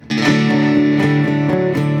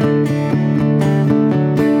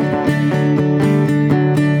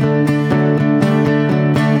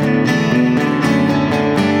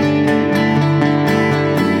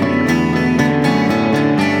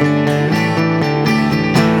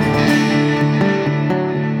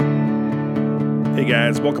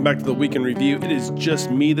guys, welcome back to the Week in Review. It is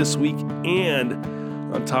just me this week, and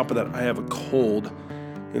on top of that, I have a cold.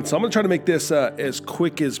 And so I'm going to try to make this as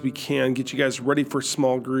quick as we can, get you guys ready for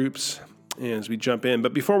small groups as we jump in.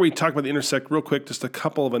 But before we talk about the Intersect, real quick, just a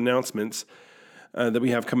couple of announcements that we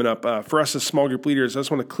have coming up. For us as small group leaders, I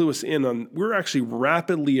just want to clue us in on, we're actually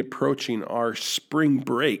rapidly approaching our spring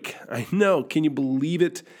break. I know, can you believe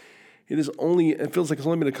it? It feels like it's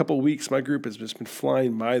only been a couple of weeks. My group has just been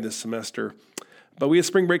flying by this semester. But we have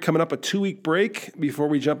spring break coming up, a 2-week break before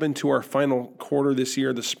we jump into our final quarter this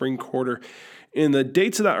year, the spring quarter. And the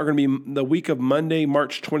dates of that are going to be the week of Monday,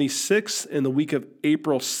 March 26th, and the week of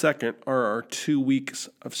April 2nd are our 2 weeks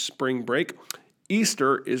of spring break.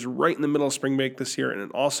 Easter is right in the middle of spring break this year, and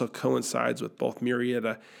it also coincides with both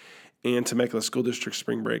Murrieta and Temecula School District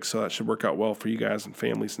spring break, so that should work out well for you guys and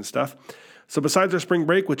families and stuff. So besides our spring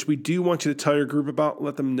break, which we do want you to tell your group about,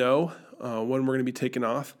 let them know when we're going to be taking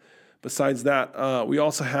off. Besides that, we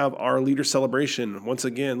also have our Leader Celebration. Once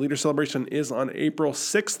again, Leader Celebration is on April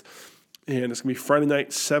 6th, and it's going to be Friday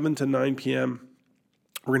night, 7 to 9 p.m.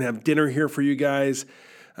 We're going to have dinner here for you guys.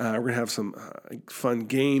 We're going to have some fun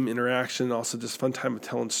game interaction, also just fun time of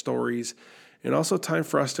telling stories, and also time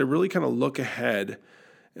for us to really kind of look ahead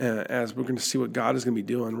as we're going to see what God is going to be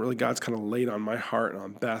doing. Really, God's kind of laid on my heart and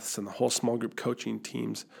on Beth's and the whole small group coaching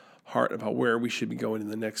team's heart about where we should be going in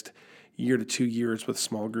the next year to 2 years with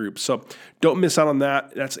small groups. So don't miss out on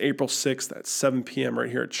that. That's April 6th at 7 p.m.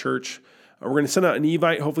 right here at church. We're going to send out an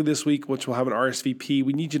Evite hopefully this week, which will have an RSVP.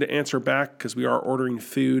 We need you to answer back because we are ordering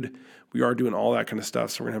food. We are doing all that kind of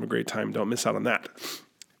stuff, so we're going to have a great time. Don't miss out on that.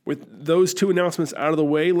 With those two announcements out of the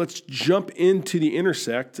way, let's jump into the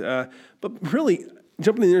Intersect. But really,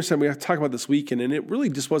 jumping into the Intersect, we have to talk about this weekend, and it really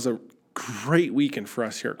just was a great weekend for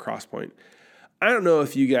us here at Crosspoint. I don't know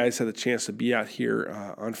if you guys had the chance to be out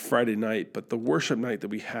here on Friday night, but the worship night that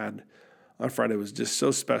we had on Friday was just so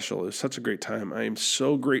special. It was such a great time. I am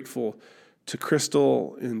so grateful to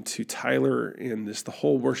Crystal and to Tyler and just the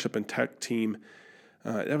whole worship and tech team.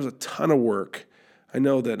 That was a ton of work. I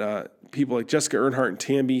know that people like Jessica Earnhardt and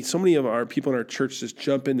Tamby, so many of our people in our church just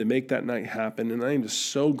jump in to make that night happen, and I am just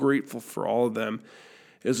so grateful for all of them.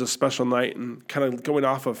 It was a special night, and kind of going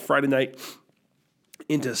off of Friday night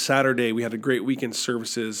into Saturday, we had a great weekend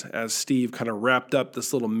services as Steve kind of wrapped up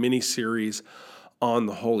this little mini-series on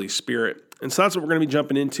the Holy Spirit. And so that's what we're going to be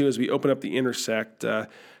jumping into as we open up the Intersect, kind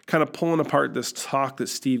of pulling apart this talk that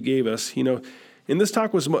Steve gave us. You know, and this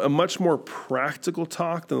talk was a much more practical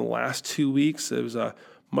talk than the last 2 weeks. It was a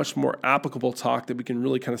much more applicable talk that we can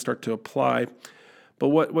really kind of start to apply. But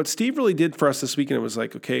what Steve really did for us this weekend, it was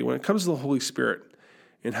like, okay, when it comes to the Holy Spirit,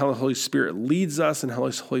 and how the Holy Spirit leads us and how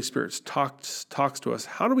the Holy Spirit talks to us.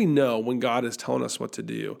 How do we know when God is telling us what to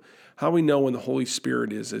do? How do we know when the Holy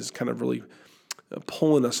Spirit is kind of really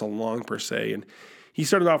pulling us along, per se? And he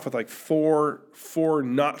started off with like four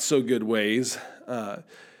not so good ways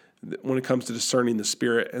when it comes to discerning the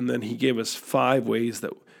Spirit. And then he gave us 5 ways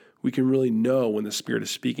that we can really know when the Spirit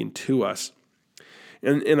is speaking to us.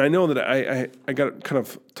 And I know that I got kind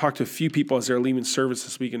of talked to a few people as they're leaving service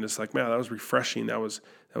this week, and it's like, man, that was refreshing. That was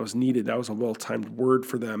needed. That was a well-timed word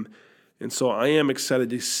for them. And so I am excited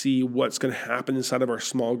to see what's going to happen inside of our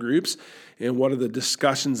small groups and what are the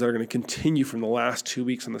discussions that are going to continue from the last 2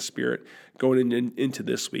 weeks on the Spirit going into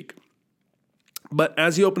this week. But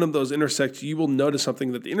as you open up those Intersects, you will notice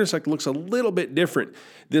something, that the Intersect looks a little bit different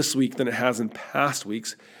this week than it has in past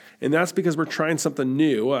weeks. And that's because we're trying something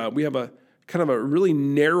new. We have a kind of a really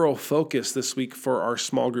narrow focus this week for our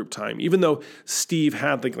small group time. Even though Steve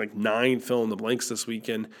had like 9 fill in the blanks this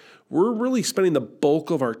weekend, we're really spending the bulk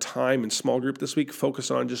of our time in small group this week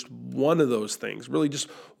focused on just one of those things, really just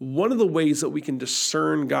one of the ways that we can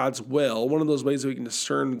discern God's will, one of those ways that we can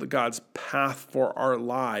discern God's path for our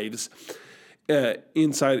lives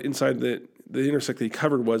inside the Intersect that he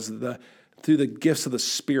covered was through the gifts of the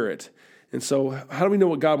Spirit. And so how do we know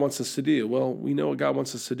what God wants us to do? Well, we know what God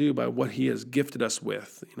wants us to do by what he has gifted us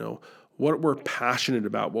with, you know, what we're passionate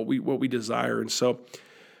about, what we desire. And so,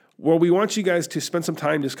 well, we want you guys to spend some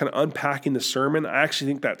time just kind of unpacking the sermon. I actually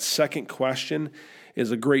think that second question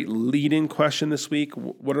is a great lead-in question this week.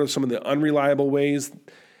 What are some of the unreliable ways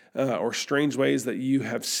or strange ways that you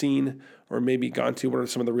have seen or maybe gone to? What are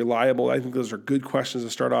some of the reliable? I think those are good questions to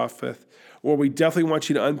start off with. Well, we definitely want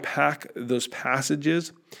you to unpack those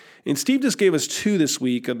passages. And Steve just gave us 2 this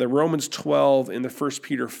week, the Romans 12 and the 1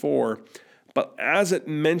 Peter 4. But as it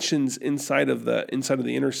mentions inside of the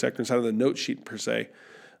Intersect, inside of the note sheet per se,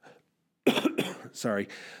 sorry,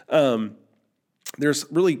 there's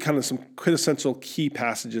really kind of some quintessential key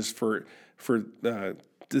passages for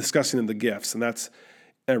discussing of the gifts, and that's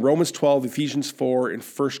Romans 12, Ephesians 4, and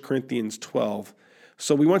 1 Corinthians 12.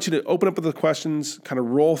 So we want you to open up with the questions, kind of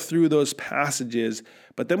roll through those passages,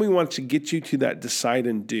 but then we want to get you to that decide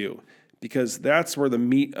and do, because that's where the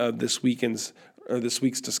meat of this week's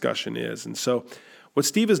discussion is. And so what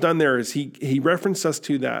Steve has done there is he referenced us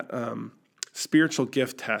to that spiritual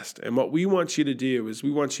gift test. And what we want you to do is we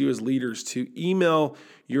want you as leaders to email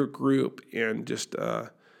your group and just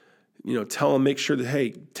tell them, make sure that,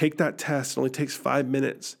 hey, take that test. It only takes 5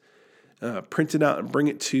 minutes. Print it out and bring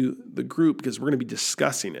it to the group, because we're going to be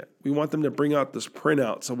discussing it. We want them to bring out this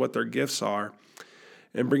printouts of what their gifts are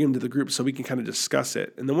and bring them to the group so we can kind of discuss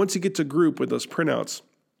it. And then once you get to group with those printouts,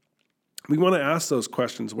 we want to ask those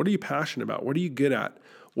questions. What are you passionate about? What are you good at?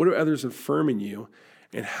 What are others affirming you?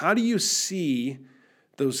 And how do you see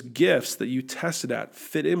those gifts that you tested at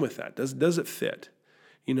fit in with that? Does it fit?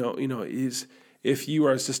 If you were,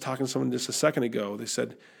 I was just talking to someone just a second ago, they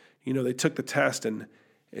said, they took the test and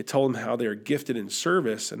it told them how they're gifted in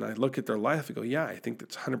service. And I look at their life and go, yeah, I think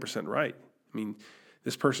that's 100% right. I mean,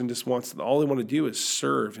 this person just all they want to do is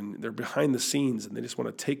serve, and they're behind the scenes, and they just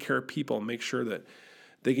want to take care of people and make sure that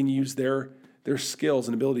they can use their skills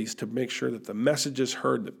and abilities to make sure that the message is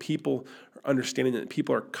heard, that people are understanding, that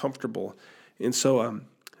people are comfortable. And so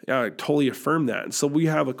I totally affirm that. And so we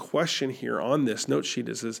have a question here on this note sheet.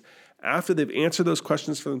 It says, after they've answered those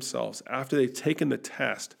questions for themselves, after they've taken the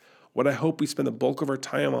test, what I hope we spend the bulk of our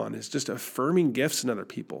time on is just affirming gifts in other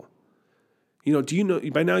people. Do you know,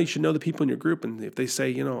 by now you should know the people in your group, and if they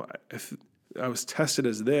say, if I was tested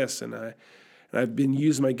as this and I've been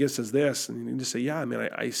using my gifts as this, and you just say, yeah, man,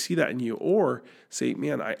 I see that in you. Or say,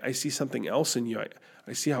 man, I see something else in you.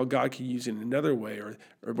 I see how God can use it in another way. Or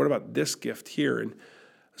what about this gift here? And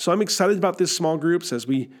so I'm excited about this small groups as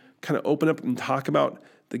we kind of open up and talk about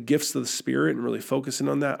the gifts of the Spirit and really focusing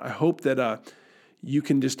on that. I hope that you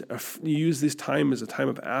can just use this time as a time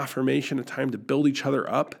of affirmation, a time to build each other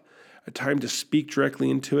up, a time to speak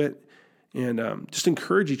directly into it, and just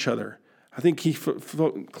encourage each other. I think he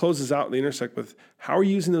closes out the intersect with, how are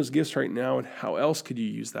you using those gifts right now, and how else could you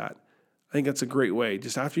use that? I think that's a great way.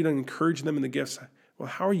 Just after you're done encouraging them in the gifts, well,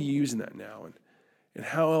 how are you using that now? And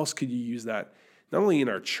how else could you use that? Not only in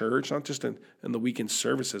our church, not just in the weekend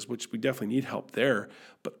services, which we definitely need help there,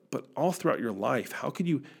 but all throughout your life. How could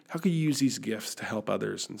you use these gifts to help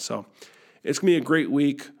others? And so it's going to be a great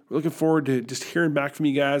week. We're looking forward to just hearing back from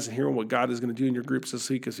you guys and hearing what God is going to do in your groups this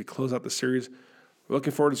week as we close out the series. We're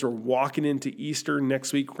looking forward as we're walking into Easter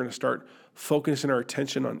next week. We're going to start focusing our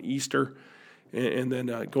attention on Easter and then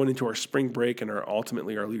going into our spring break and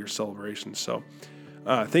ultimately our leader celebration. So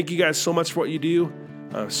thank you guys so much for what you do.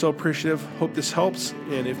 So appreciative. Hope this helps.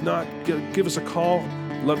 And if not, give us a call.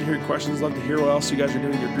 Love to hear your questions. Love to hear what else you guys are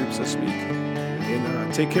doing in your groups this week.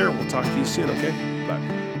 And take care. We'll talk to you soon, okay?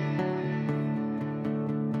 Bye.